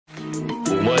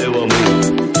The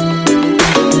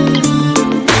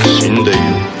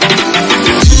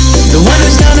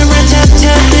weather's down to red tap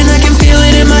tap and I can feel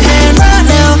it in my head right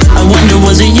now. I wonder,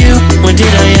 was it you? What did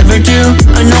I ever do?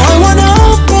 I know I wanna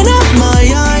open up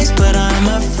my eyes, but I'm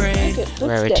afraid.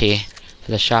 Rarity for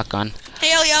the shotgun.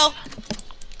 Hey Elio.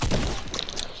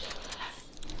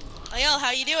 Elio,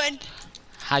 how you doing?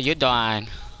 How you doing?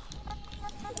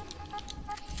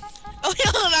 Oh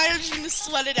yeah, and I was just gonna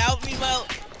sweat it out. Meanwhile,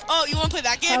 oh, you wanna play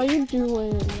that game? How you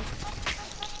doing?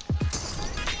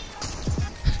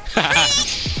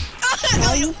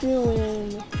 How you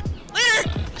doing?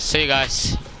 Later. See you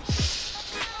guys.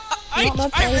 I ripped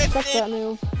respect that it.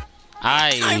 move.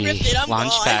 I ripped it, I'm launch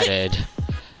gone. padded.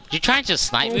 You trying to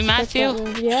snipe I me, respect Matthew? that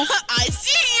move, yeah? I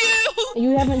see you.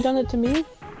 You haven't done it to me?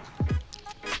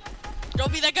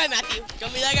 Don't be that guy, Matthew.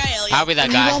 Don't be that guy, Elio. I'll be that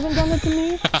You guy. haven't done it to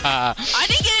me? I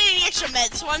didn't get any extra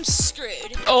meds, so I'm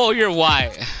screwed. Oh, you're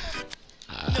white.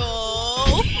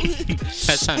 No.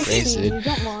 That's not racist. You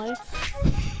don't lie.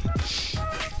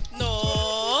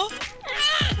 No.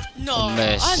 No,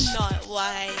 Miss. I'm not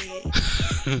white.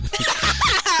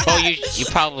 Oh, you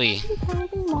probably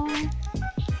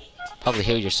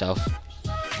healed yourself.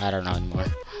 I don't know anymore.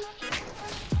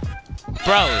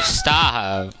 Bro,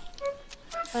 stop.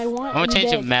 I want I'm gonna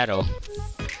change dead. to metal.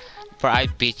 Bro, I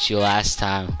beat you last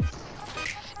time.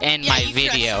 In Yeah, my you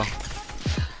video.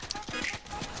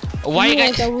 Why you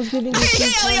Like I guys? was giving you Hey,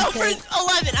 some Elio, for content.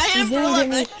 11. I hit You him for didn't give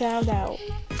me 11. a shout out.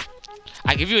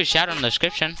 I give you a shout out in the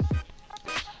description.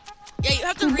 Yeah, you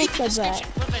have to Who read the looks at description.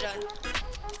 What have I done?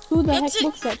 Who the Yep, heck see-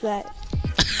 looks at that?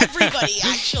 Everybody,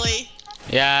 actually.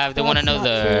 Yeah, if they want to know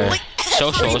That's the Like, If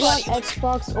socials. you want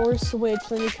Xbox or Switch,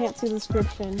 then you can't see the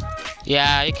description.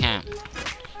 Yeah, you can't.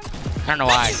 I don't know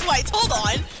why. This is white. Hold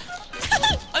on.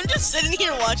 I'm just sitting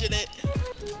here watching it.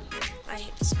 I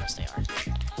hate this most they are.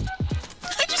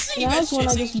 I just see you Now guys is when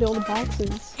I chasing. just build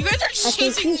boxes. You guys are I just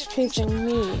think chasing. he's chasing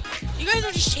me. You guys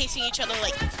are just chasing each other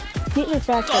like Get your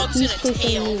fact that dogs in he's a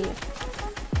chasing tail. me.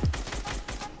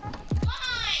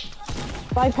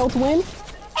 5 health win?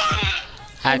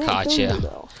 I didn't caught kill you.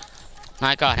 though.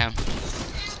 I caught him.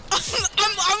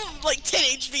 I'm like 10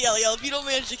 HP, Elio. If you don't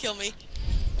manage to kill me.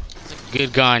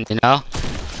 Good gun, you know?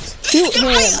 Shoot him!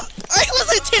 I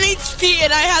was at 10 HP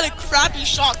and I had a crappy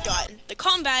shotgun. The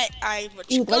combat I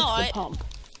You like the got, pump.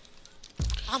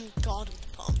 I'm god with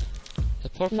the pump. The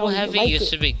purple No, you heavy like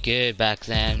used it. to be good back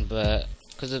then, but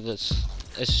because it was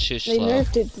it's too They slow.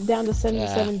 nerfed it down to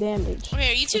 77 damage.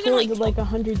 Okay, are you two Before gonna it did like? like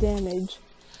 100 damage.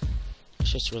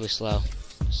 It's just really slow.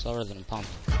 Slower than a pump.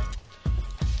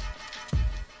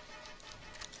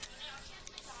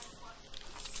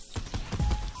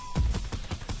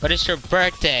 But it's your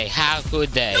birthday. Have a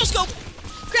good day. No scope.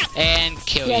 Crap. And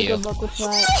kill Yeah, you. good luck with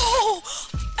that. No,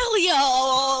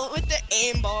 Elio with the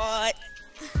aimbot.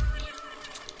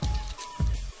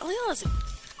 Elio is a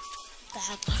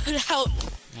bad loadout.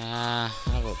 I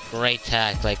have a great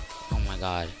tack. Like, oh my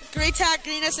god. Great tack,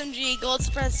 green SMG, gold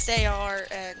suppressed AR,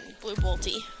 and blue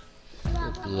bolty.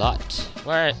 Lot.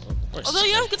 Where's Although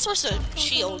you have a good source of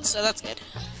shield, so that's good.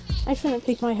 I shouldn't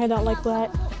take my head out like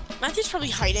that. Matthew's probably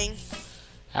hiding.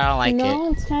 I don't like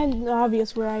No, it's kind of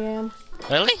obvious where I am. it.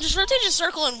 Really? Just rotate your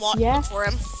circle and walk Yeah. for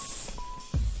him.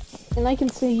 And I can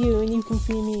see you, and you can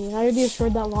see me. I already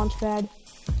destroyed that launch pad.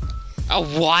 Oh,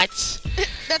 what?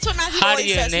 That's what Matthew How do always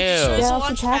you says. He know? destroys Yeah, the that's a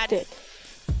launch pad. tactic.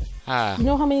 Ah. You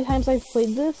know how many times I've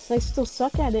played this? I still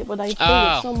suck at it, but I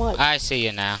play it so much. I see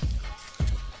you now.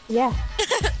 Yeah,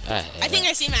 I think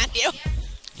I see Matthew.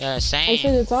 Yeah, I same.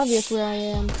 said it's obvious where I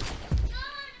am.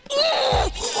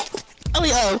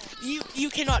 Elio, you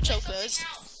cannot choke those.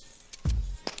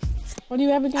 What do you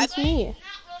have against me?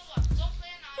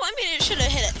 Well, I mean, it should have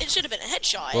hit it. It should have been a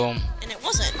headshot. Boom. And it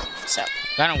wasn't. So.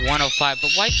 Got a 105,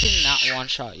 but why did not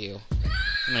one-shot you?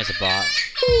 I mean, it's a bot.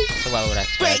 So why would I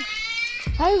Wait.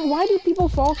 expect? Why do people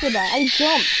fall for that? I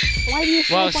jumped. Why do you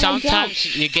Well, snipe when I jump?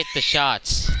 sometimes you get the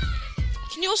shots.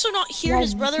 Can you also not hear Yeah,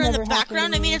 his brother in the never happened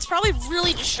background? to I mean, me. it's probably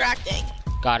really distracting.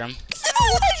 Got him.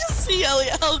 I just see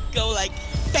Elio go like,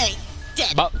 bang,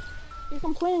 dead. But You're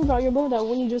complaining about your loadout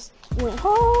when you just went,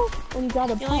 oh, when you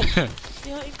got a You pump. know,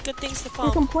 you know, good things to You're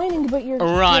pump. complaining, but you're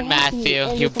run, you're happy Matthew.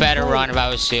 and You you're better run complaining. if I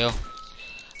was you.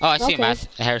 Oh, I see Okay. you, Matthew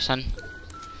Harrison.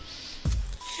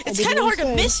 It's I kind of didn't hard to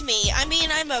say. miss me. I mean,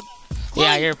 I'm a Yeah,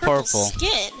 glowing you're purple.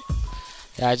 skin.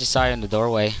 Yeah, I just saw you in the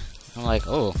doorway. I'm like,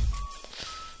 oh,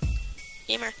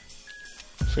 Gamer.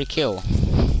 free kill.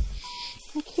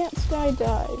 I can't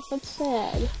skydive. That's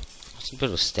sad. Some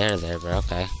people stare there, bro.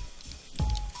 Okay.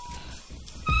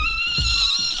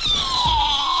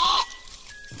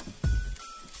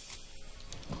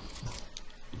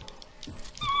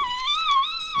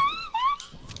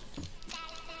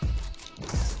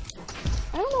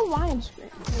 widescreen.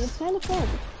 It's kind of fun.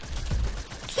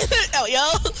 Oh,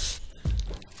 yo.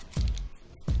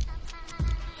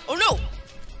 Oh, no.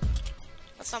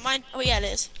 That's not mine. Oh, yeah, it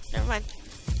is. Never mind.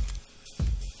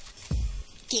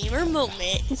 Gamer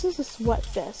moment. This is a sweat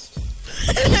fest.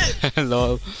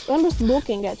 Hello. I'm just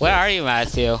looking at Where you. are you,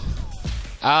 Matthew?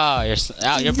 Oh,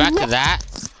 you're back to that?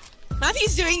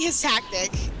 Matthew's doing his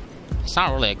tactic. It's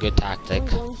not really a good tactic. I'm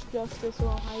going to justice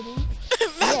while hiding.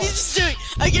 Matthew's just doing.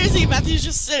 I guarantee Matthew's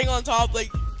just sitting on top, like.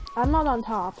 I'm not on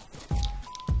top.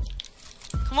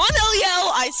 Come on,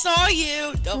 Elio! I saw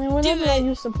you. I Don't mean, do whenever I it.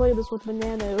 used to play this with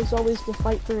Banana, it was always to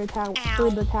fight for a tower. Ow. For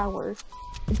the tower.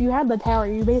 If you had the tower,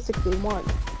 you basically won.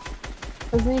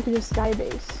 Because then you could just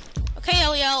skybase. Okay,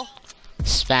 Elio.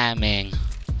 Spamming.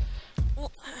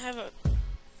 Well, I have a.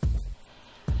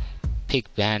 Peek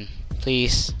Ben,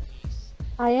 please.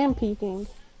 I am peeking.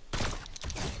 Do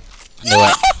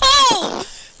it. Oh!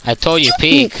 I told you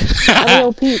peek. I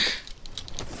will peek.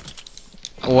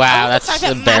 Wow, The fact that's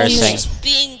that embarrassing. Matthew's just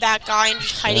being that guy and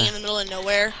just hiding in the middle of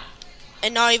nowhere.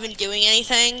 And not even doing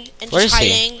anything. And Where just is he?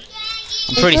 hiding.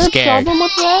 I'm pretty Is there a scared. problem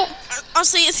with that?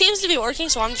 Honestly, it seems to be working,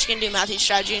 so I'm just gonna do Matthew's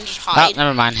strategy and just Oh, hide.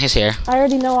 never mind. He's here. I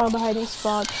already know all the hiding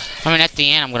spots. I mean, at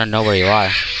the end, I'm gonna know where you are.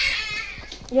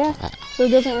 Yeah, so it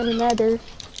doesn't really matter.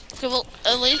 Okay, well,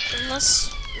 at least,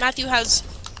 unless Matthew has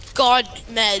God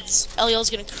meds, Elio's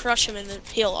gonna crush him and then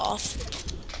peel off.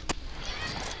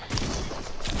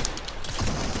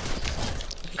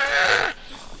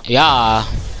 Yeah.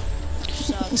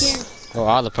 Sucks. Well,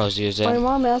 all the pros use My it.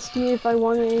 mom asked me if I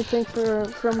wanted anything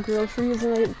from groceries,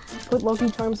 and I put Lucky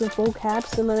Charms in full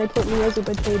caps, and then I put me as a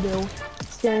potato,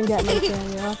 staring at my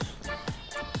camera.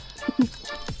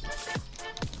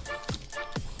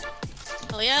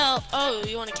 Elio, oh,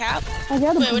 you want a cap? I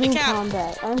got a Wait, what do blue you count?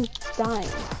 combat. I'm dying.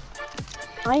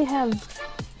 I have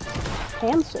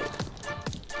cancer.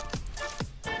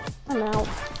 I'm out.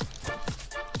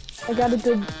 I got a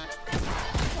good.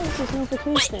 What is this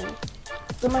notification?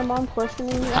 Did my mom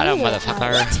questioning me? I don't, get it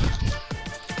motherfucker.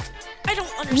 now. I don't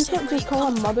You understand can't where just you call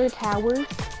come a mother tower.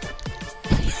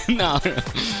 No.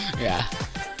 Yeah.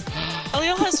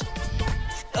 Elio has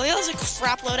a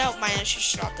crap loadout minus his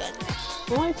shotgun.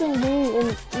 The only thing we, and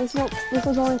this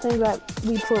is the only thing that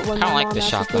we put when I my don't like mom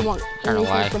this asked if we shotgun. want I don't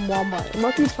know anything why. from Walmart.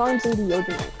 Lucky Charms and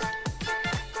deodorant.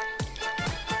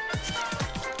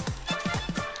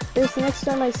 This next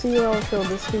time I see you, I'll show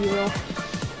this to you.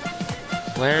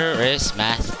 Where is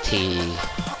Mathew?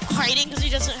 Hiding because he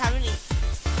doesn't have any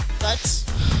guts.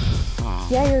 Oh.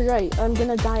 Yeah, you're right. I'm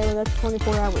gonna die in the next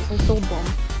 24 hours. I sold them.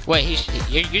 Wait,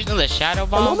 you're using the shadow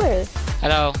Hello bomb? there.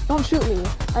 Hello. Don't shoot me.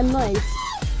 I'm nice.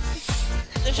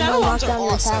 The I'm shadow gonna knock bombs are down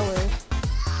your awesome. tower.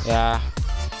 Yeah.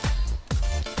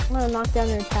 I'm gonna knock down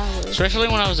your tower. Especially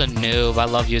when I was a noob, I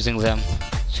love using them.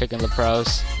 Tricking the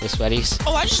pros, the sweaties.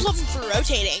 Oh, I just love him for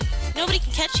rotating. Nobody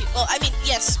can catch you. Well, I mean,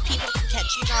 yes, people can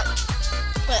catch you, not.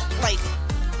 But like,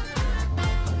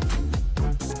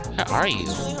 Where are you?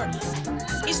 it's really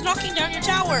hard. He's knocking down your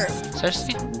tower.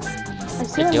 Seriously? I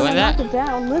said I'm doing gonna that? knock it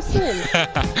down. Listen.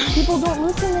 People don't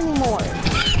listen anymore. I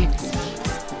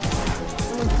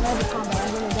have a combat.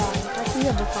 I'm gonna die. After you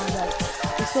have the combat,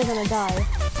 I'm still gonna die.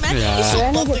 Matthew Yeah. used to Yeah,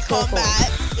 I love get the circled.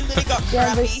 combat, and then it got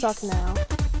Yeah, they crappy. suck now.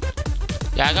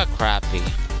 Yeah, I got crappy.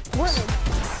 What?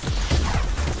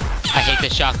 I hate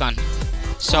the shotgun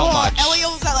so Oh, much. Elio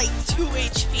was at like 2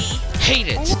 HP. Hate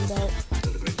I it. know that.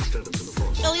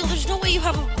 Elio, there's no way you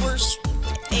have a worse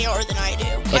AR than I do.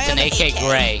 I It's have an AK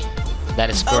gray. That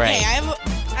is Okay, gray. I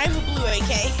have a blue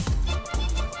AK.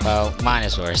 Well, mine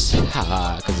is worse.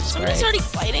 Haha, because it's gray. Somebody's already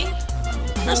fighting?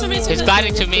 Or somebody's It's Yeah.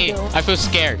 gliding to me. I feel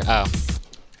scared. Oh.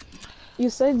 You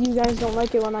said you guys don't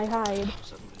like it when I hide,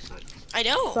 I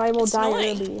know. so I will it's die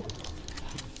annoying. early.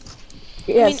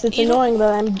 Yes, it's you don't- annoying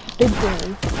that I'm big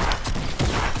brain.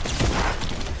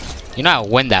 You know I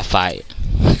win that fight.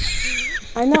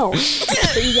 I know,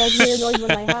 but you guys get annoyed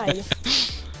when I hide.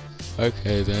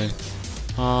 Okay then.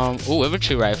 Ooh,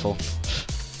 infantry rifle.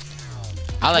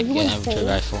 I like You the wouldn't infantry say.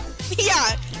 rifle.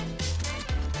 Yeah.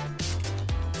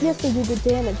 Yes, they do good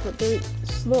damage, but they're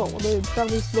slow. They're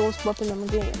probably the slowest weapon in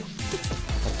the game.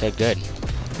 But they're good.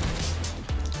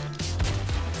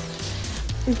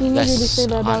 If you needed to Let's say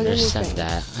that about understand anything.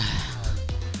 that.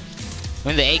 I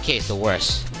mean, the AK is the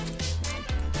worst.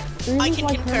 The I reasons can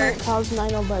why concur. Kermit caused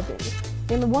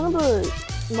 9/11. In one of the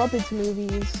Muppets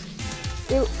movies,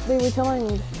 they were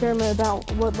telling Kermit about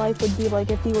what life would be like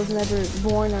if he was never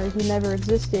born or he never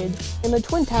existed, and the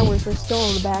Twin Towers were still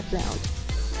in the background.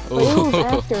 But it was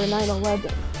after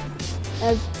 9/11,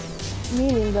 as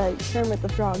meaning that Kermit the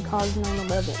Frog caused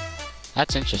 9/11.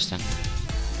 That's interesting.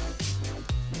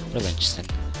 Really interesting.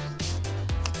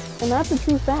 And that's a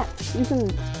true fact. You can.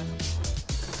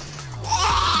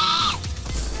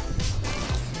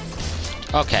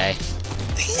 Okay.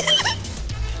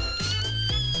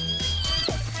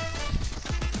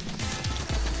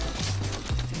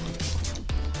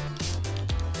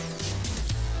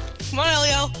 Come on,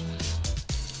 Elio.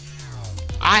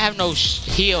 I have no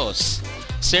heals.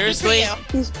 Seriously?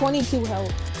 He's 22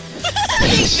 health.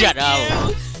 Shut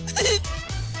up.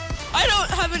 I don't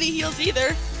have any heals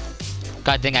either.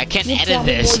 God dang, I can't You edit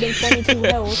probably this. more than 22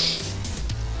 health.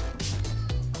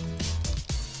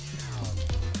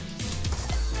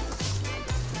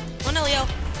 Come on, Elio.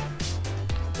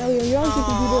 Elio, you always get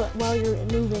to do it while you're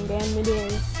moving and midair.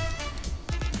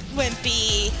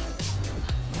 Wimpy.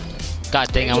 God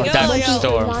dang, I There went you down go, to the Elio.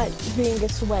 store. Not being a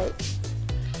sweat.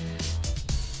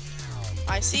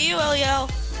 I see you, Elio.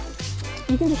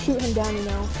 You can just shoot him down, you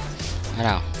know. I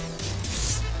know.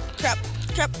 Crap.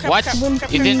 What? Crap, You crap.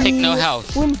 didn't take no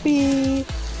health. Wimpy.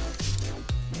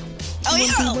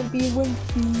 Elio.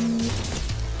 Wimpy.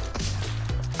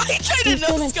 I tried to He's no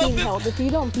 17 scope him. health. If you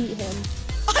don't beat him,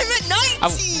 I'm at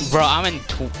 19. Bro, I'm in.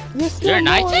 you're You're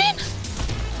 19?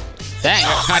 Dang,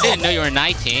 I didn't know you were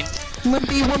 19.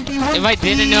 Wimpy. If I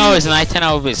didn't know I was 19,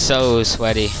 I would be so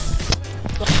sweaty.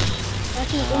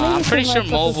 I'm pretty sure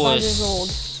mobile is.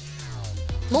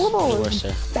 Mobile worse,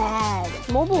 is sir. bad.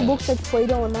 Mobile looks like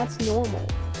Play-Doh and that's normal.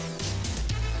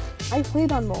 I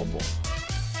played on mobile.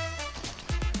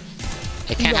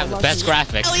 It can't have the best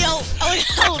graphics. Elio,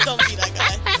 don't be that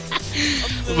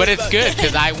guy. But it's good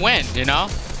because I win, you know?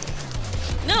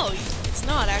 No, it's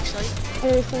not actually.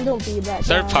 Harrison, don't be that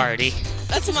Third guy. party.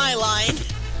 That's my line.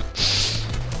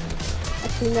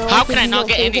 Actually, no, How I think can I you not don't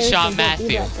get say any Harrison, shot, don't be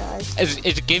Matthew? that guy.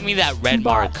 It's give me that red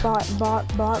mark.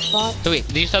 Bot. So wait,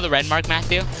 do you saw the red mark,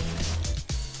 Matthew?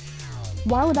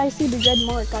 Why would I see the red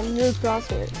mark on your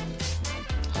crosshair?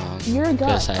 You're a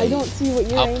Because gut. I don't see what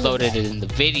you're aiming uploaded at. it in the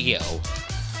video.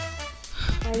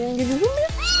 I didn't give you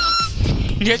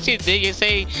Yes, you did. You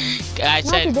say, I Not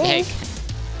said, today. hey.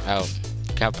 Oh,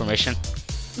 got permission?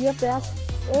 You have to ask.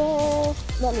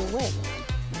 Let me win.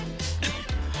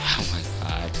 Oh my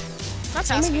god. That's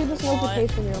Let me asking do this a lot.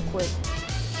 notification real quick.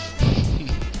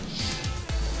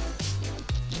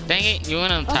 Dang it, you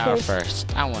went on the tower Okay.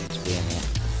 first. I wanted to be in there.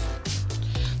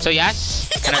 So yes,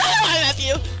 and I Hi,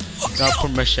 Matthew. got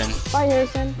permission. Bye,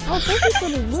 Harrison. Oh, thank you for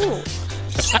the loot.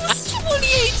 That's 20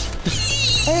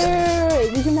 HP.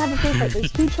 Hey, we can have a fair fight.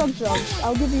 There's 2 chug jugs.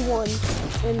 I'll give you one,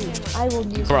 and I will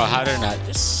use Bro, one. how did not?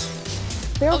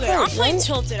 Fair Okay, I'm fight, playing right?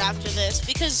 Tilted after this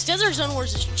because Desert Zone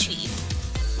Wars is cheap.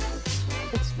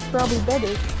 It's probably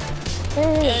better.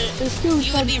 Hey, there's 2 You would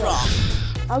chug be jugs. wrong.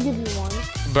 I'll give you one.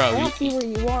 I Bro, don't see where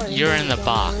you are. you're in the Zone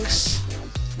box.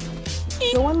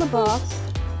 Wars. Go in the box.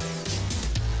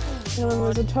 And then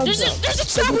there's a chug There's jug. a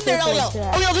trap in there, Elio.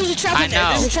 Elio, there's a trap I in there. know.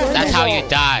 There's a trap in That's there. how you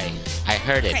die. I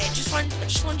heard it. Okay, I just wanted you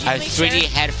I to have make 3D sure.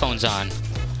 headphones on.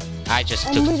 I just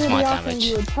I'm took literally small offering damage.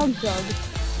 you a chug jug.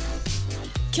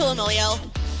 Kill him, Elio.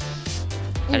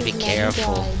 Gotta be He's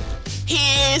careful. died.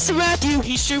 He's Matthew.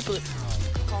 He's stupid.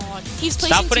 God. He's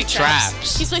placing Stop putting 2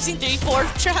 traps. He's placing 3, 4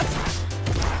 traps.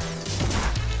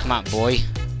 Come on, boy.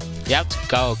 You have to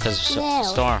go because No.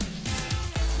 storm.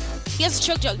 He has a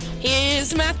chug jug.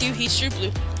 He's Matthew. He's true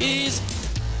blue. He's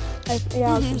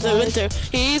Yeah, I'll the survive. winter.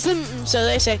 He's so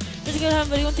they say. There's gonna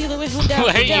have anybody the other way. Down,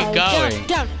 Where are you down, going?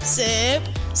 Down, down. Sip,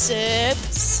 sip,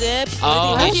 sip.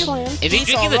 Oh, Nice Matthew? plan. Is he He's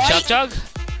drinking the chug alright. jug?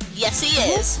 Yes, he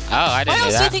is. Oh, I didn't Why know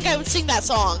else do you that. think I would sing that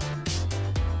song?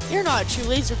 You're not a true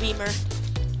laser beamer.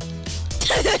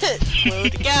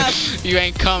 Load the gap. You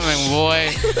ain't coming, boy.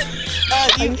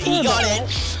 Are you sure He got about it.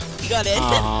 He got it.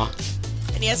 Aw.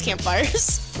 And he has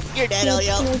campfires. You're dead, Yes,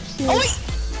 Elio. yes, yes. Oh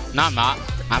wait. No, I'm not.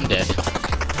 I'm dead.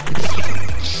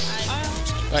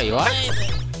 Wait, you are?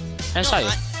 I saw you.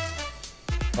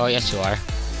 Oh, yes, you are.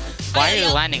 Why are you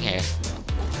Elio. landing here?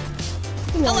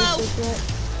 You Hello. always regret.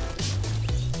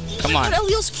 Come on.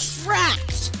 Elio's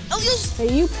cracked. Elio's.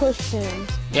 Hey, you pushed him.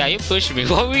 Yeah, you pushed me.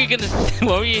 What were you gonna?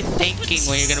 What were you thinking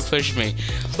when you're gonna push me?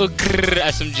 Oh, grrr,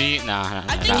 SMG. Nah.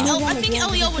 I think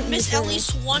Elio would miss at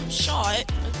least 1 shot. I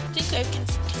think I can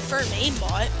confirm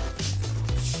aimbot.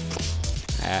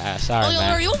 Sorry, Elio,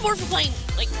 man. are you more for playing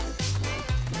like?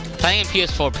 Playing in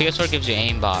PS4. PS4 gives you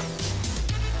aimbot.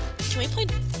 Can we play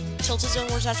Tilted Zone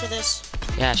Wars after this?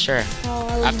 Yeah, sure. Oh,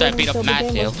 I was After I waiting beat up till the game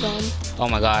Mathew. was done. Oh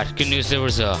my God. Good news. There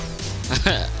was a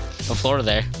floor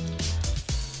there.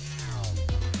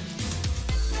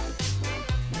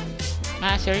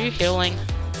 Matthew, are you healing?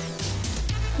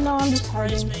 No, I'm just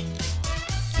Surprise hiding. me.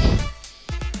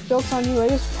 Joke's on you, I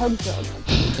just chug jug.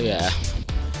 Yeah.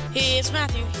 Hey, it's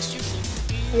Matthew. He's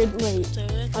stupid. You're late.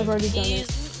 I've already done it.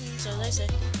 So they say.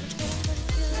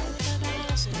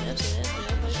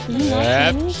 Did you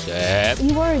not see me? Yep.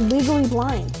 You are legally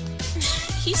blind.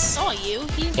 He saw you.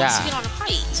 He wants Yeah. to get on a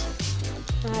height.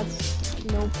 That's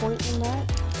no point in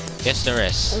that. Yes, there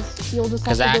is. You'll just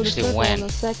have 'Cause I to go to actually circle win. in a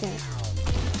second.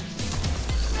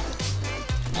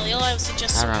 Well, I would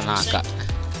suggest I don't know.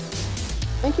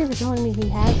 Thank you for telling me he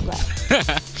has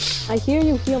that. I hear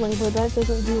you healing, but that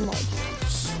doesn't do much.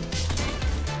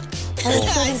 I have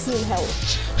 17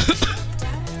 health.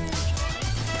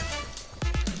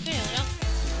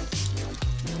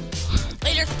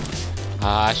 Later.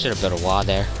 I should have built a wall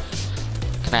there.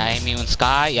 Can I aim you in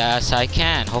sky? Yes, I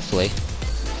can. Hopefully.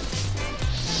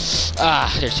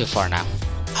 Ah, you're too far now.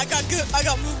 I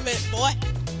got movement, boy.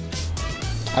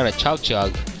 I got a chug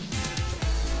chug.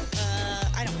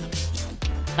 I don't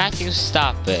have. Matthew,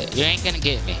 stop it. You ain't gonna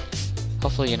get me.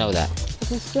 Hopefully you know that. I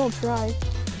can still try.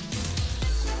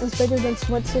 It's better than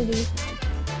Sweat City. Is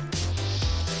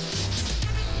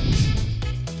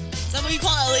that what you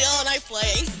call Elio and I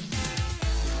playing?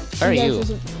 Where are you? guys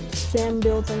just spam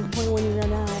builds and complain when you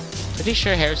run out. Pretty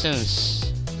sure Harrison's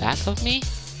back of me?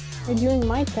 You're doing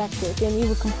my tactic, and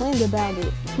you complained about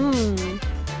it. Me?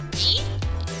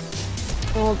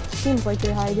 Well, it seems like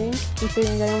you're hiding,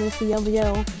 considering I only see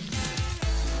LVO.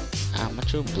 I'm a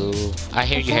true blue. I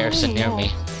hear you, I Harrison, near know.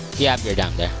 me. Yeah, you're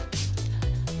down there.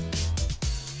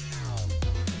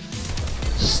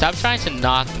 Stop trying to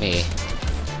knock me.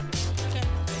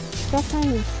 Stop trying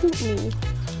to shoot me.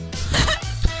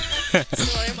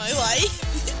 Story of my life.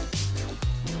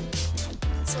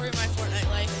 Story of my Fortnite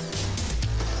life.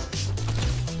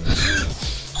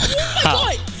 Oh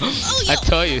my god! Oh, I yeah.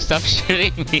 told you, stop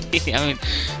shooting me. I mean,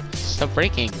 stop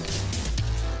breaking.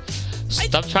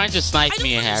 Stop trying to snipe I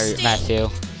me, don't Harry, understand. Matthew.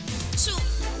 So,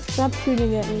 Stop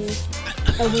shooting at me.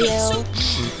 okay, so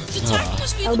LVO. the tactic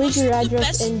must be I'll the leave your the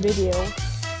address best. in video.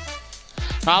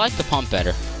 I like the pump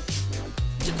better.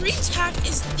 The green tack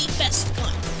is the best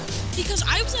gun because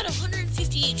I was at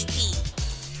 150 HP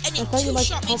and I it thought you liked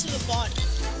two-shot me pump. to the body.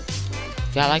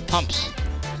 Yeah, I like pumps.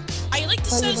 I like the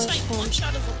Thought you liked satisfying pump. punch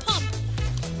out of a pump,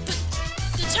 but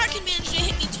the tack can manage to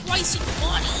hit me twice in the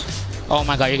body. Oh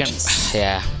my god, you're gonna...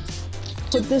 Yeah.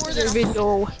 Put this in your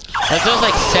video. That does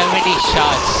like 70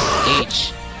 shots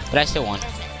each. But I still won.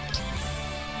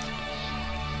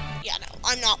 Yeah, no,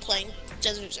 I'm not playing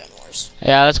Desert Zone Wars.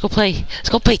 Yeah, let's go play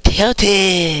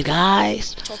Tilted,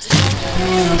 guys.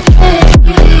 Tilted.